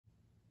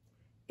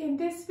In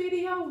this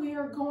video, we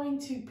are going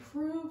to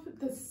prove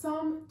the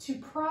sum to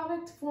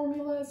product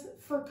formulas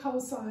for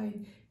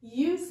cosine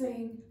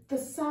using the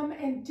sum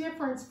and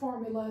difference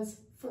formulas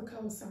for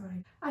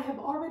cosine. I have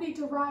already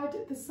derived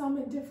the sum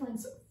and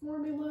difference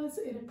formulas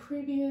in a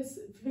previous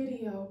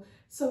video,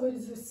 so it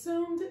is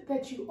assumed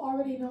that you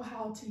already know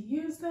how to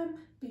use them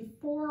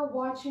before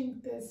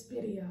watching this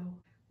video.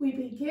 We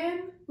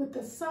begin with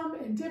the sum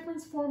and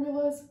difference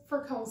formulas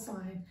for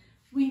cosine.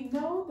 We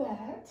know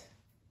that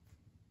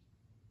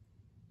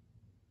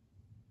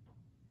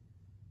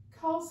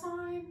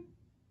cosine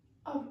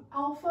of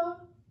alpha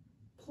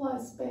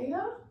plus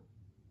beta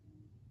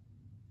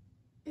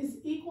is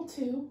equal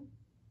to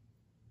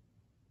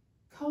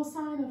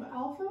cosine of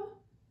alpha,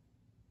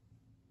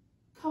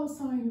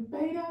 cosine of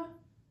beta,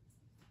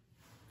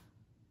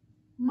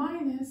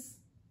 minus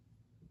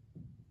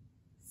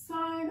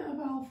sine of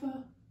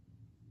alpha,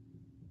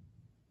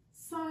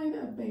 sine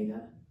of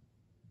beta.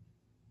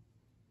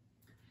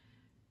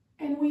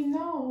 And we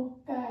know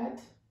that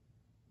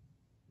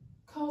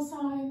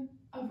cosine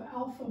of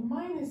alpha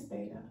minus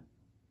beta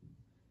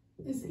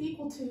is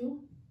equal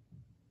to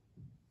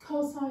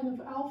cosine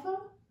of alpha,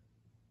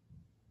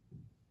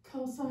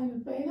 cosine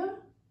of beta,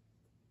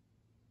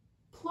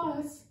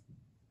 plus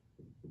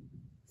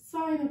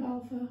sine of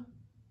alpha,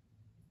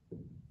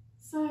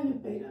 sine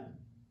of beta.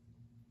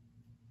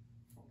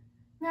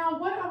 Now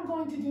what I'm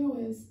going to do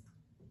is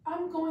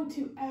I'm going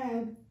to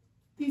add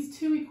these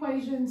two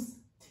equations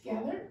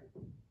together,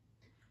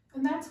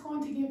 and that's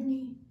going to give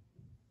me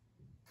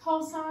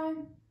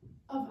cosine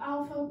of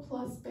alpha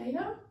plus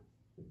beta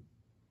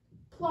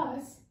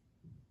plus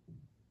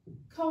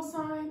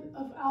cosine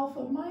of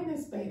alpha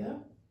minus beta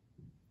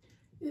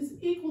is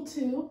equal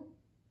to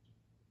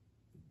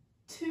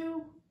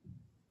 2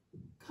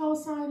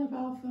 cosine of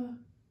alpha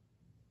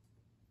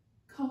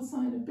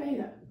cosine of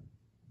beta.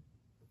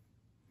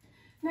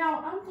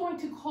 Now I'm going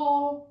to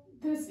call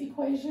this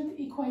equation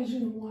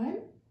equation 1.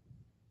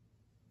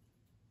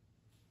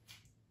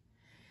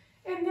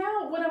 And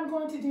now what I'm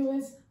going to do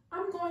is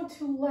I'm going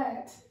to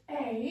let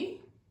A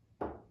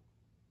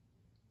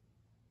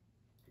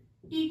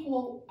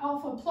equal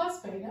alpha plus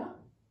beta,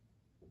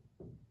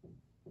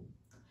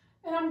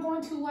 and I'm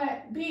going to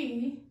let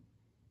B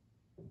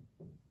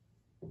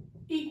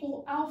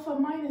equal alpha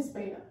minus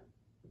beta.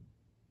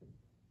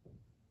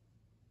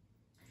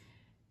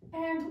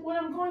 And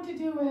what I'm going to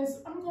do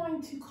is I'm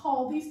going to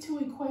call these two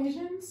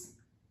equations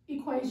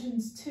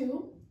equations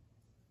 2.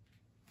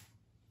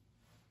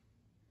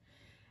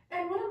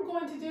 And what I'm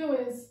going to do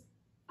is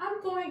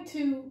I'm going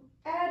to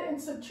add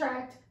and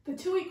subtract the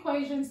two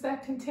equations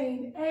that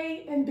contain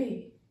A and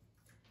B.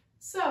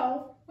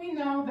 So we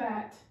know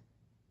that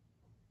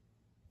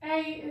A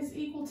is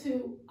equal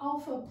to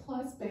alpha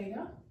plus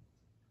beta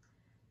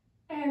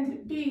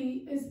and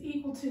B is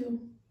equal to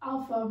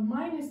alpha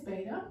minus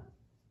beta.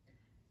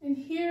 And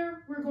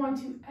here we're going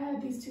to add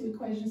these two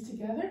equations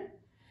together.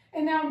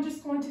 And now I'm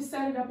just going to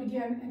set it up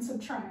again and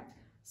subtract.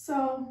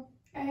 So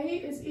A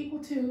is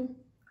equal to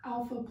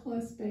alpha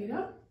plus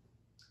beta,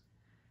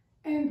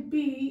 and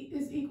B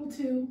is equal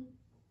to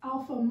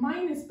alpha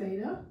minus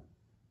beta.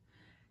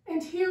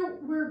 And here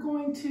we're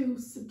going to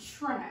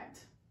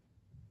subtract.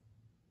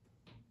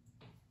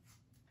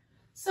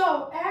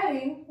 So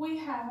adding, we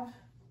have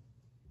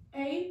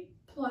A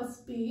plus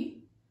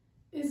B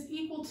is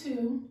equal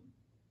to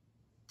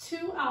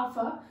 2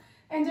 alpha.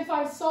 And if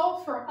I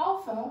solve for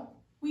alpha,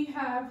 we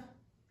have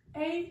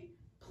A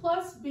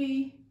plus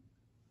B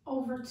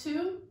over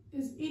 2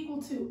 is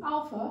equal to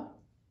alpha.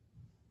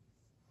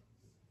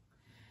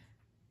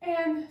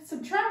 And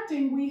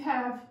subtracting, we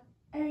have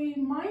A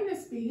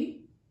minus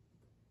B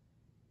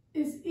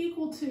is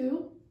equal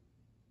to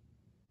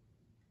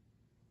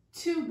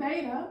 2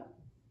 beta.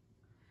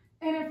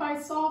 And if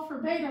I solve for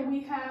beta,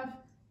 we have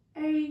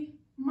A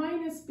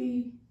minus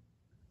B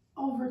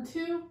over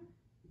 2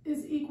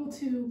 is equal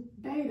to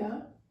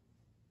beta.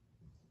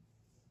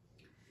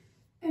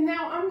 And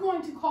now I'm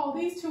going to call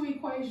these two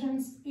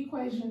equations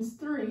equations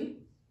 3.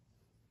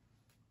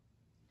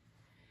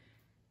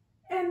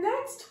 And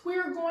next,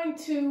 we're going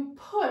to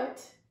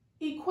put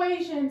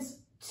equations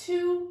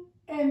 2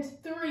 and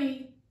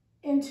 3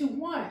 into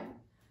 1.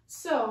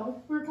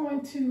 So we're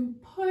going to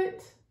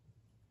put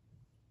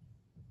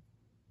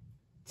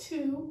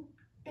 2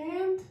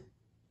 and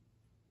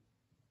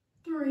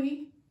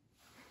 3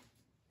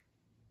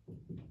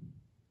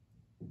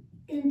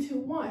 into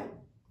 1.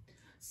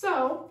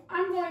 So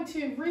I'm going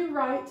to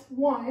rewrite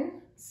 1.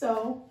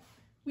 So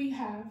we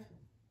have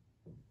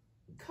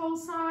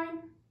cosine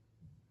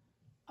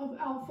of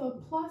alpha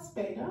plus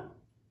beta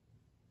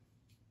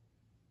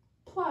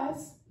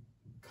plus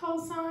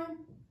cosine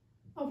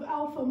of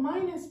alpha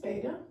minus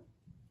beta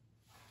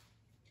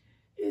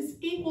is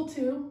equal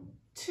to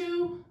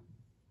 2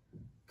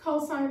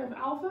 cosine of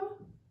alpha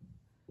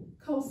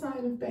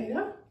cosine of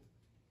beta.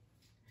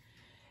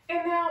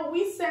 And now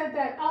we said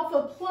that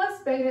alpha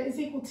plus beta is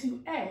equal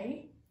to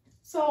A.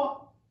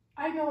 So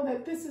I know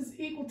that this is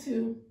equal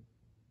to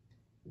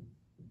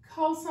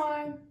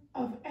cosine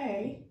of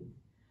A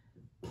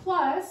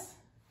plus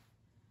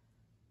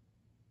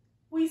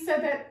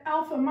said that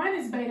alpha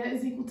minus beta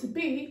is equal to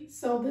b,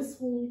 so this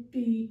will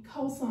be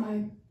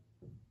cosine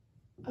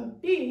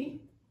of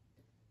b,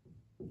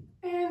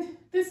 and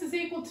this is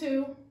equal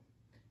to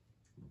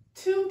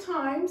 2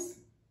 times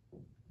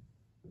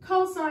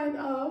cosine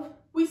of,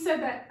 we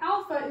said that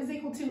alpha is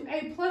equal to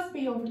a plus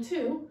b over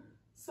 2,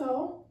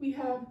 so we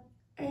have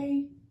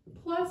a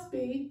plus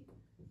b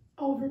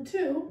over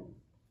 2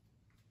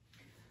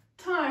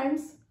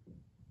 times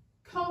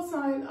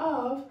cosine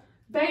of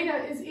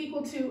beta is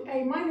equal to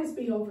a minus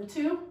b over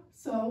 2,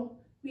 so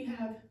we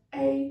have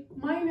a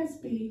minus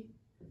b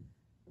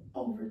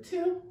over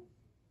 2.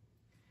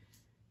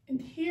 And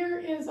here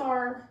is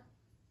our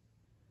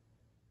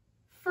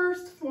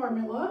first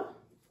formula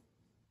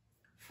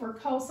for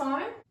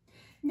cosine.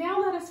 Now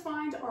let us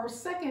find our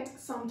second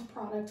summed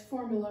product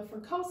formula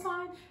for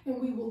cosine,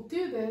 and we will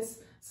do this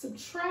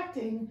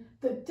subtracting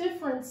the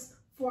difference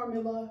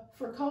formula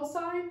for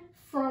cosine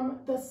from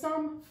the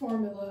sum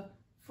formula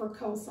for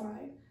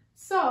cosine.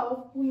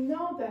 So we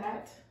know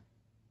that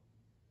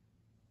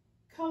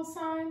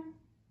cosine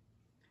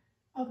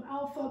of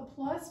alpha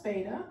plus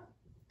beta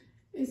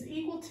is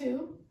equal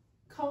to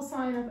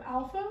cosine of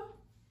alpha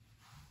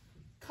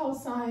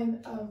cosine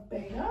of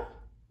beta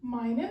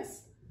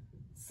minus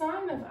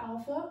sine of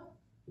alpha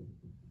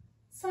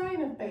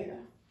sine of beta.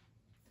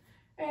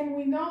 And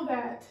we know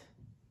that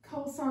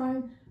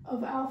cosine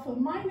of alpha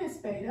minus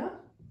beta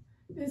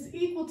is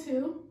equal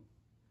to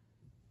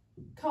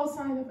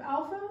cosine of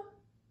alpha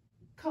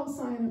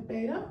cosine of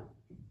beta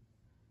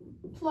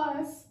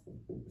plus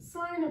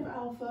sine of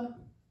alpha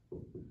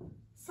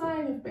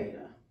sine of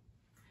beta.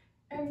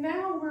 And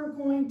now we're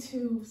going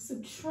to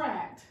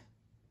subtract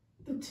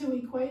the two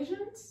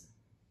equations.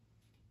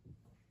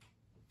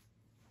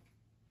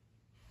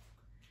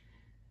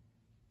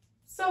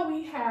 So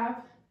we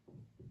have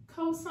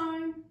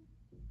cosine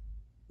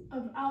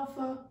of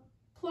alpha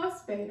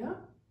plus beta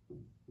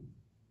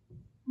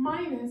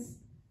minus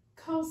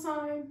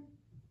cosine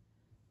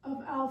of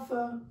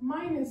alpha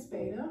minus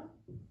beta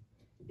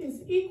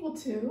is equal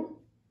to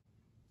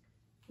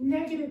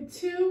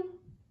 -2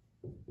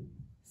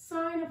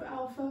 sine of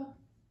alpha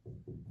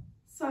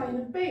sine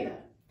of beta.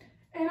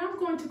 And I'm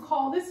going to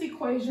call this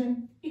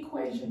equation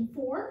equation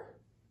 4.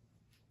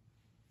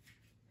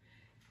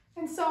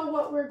 And so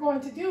what we're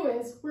going to do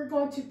is we're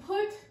going to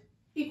put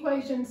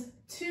equations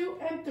 2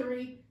 and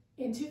 3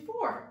 into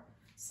 4.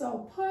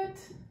 So put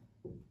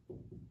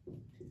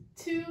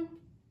 2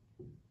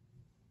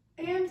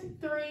 and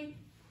 3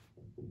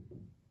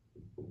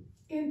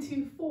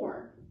 into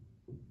 4.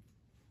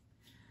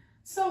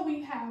 So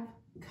we have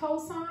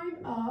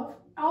cosine of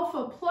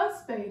alpha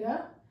plus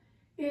beta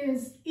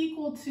is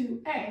equal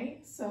to a,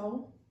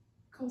 so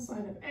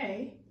cosine of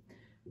a,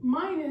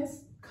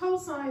 minus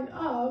cosine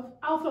of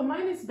alpha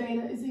minus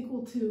beta is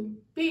equal to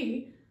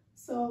b,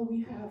 so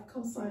we have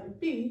cosine of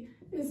b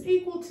is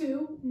equal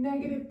to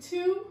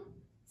 -2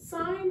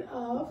 sine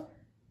of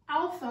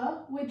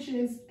alpha, which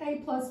is a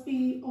plus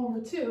b over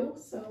 2,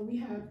 so we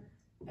have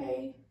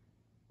a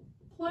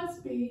plus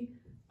b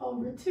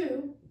over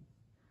 2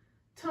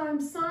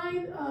 times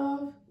sine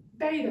of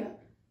beta,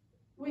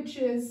 which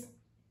is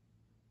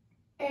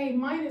a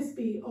minus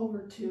b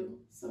over 2,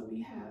 so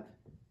we have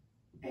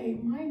a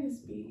minus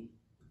b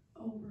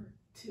over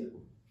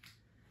 2.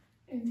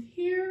 And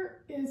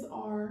here is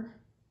our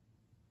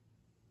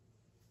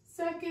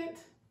second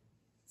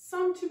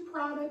sum to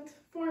product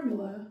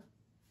formula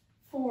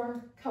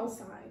for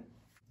cosine.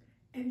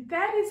 And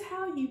that is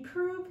how you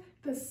prove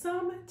the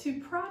sum to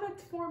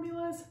product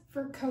formulas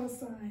for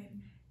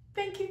cosine.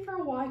 Thank you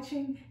for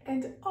watching,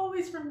 and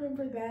always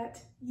remember that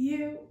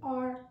you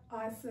are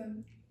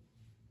awesome.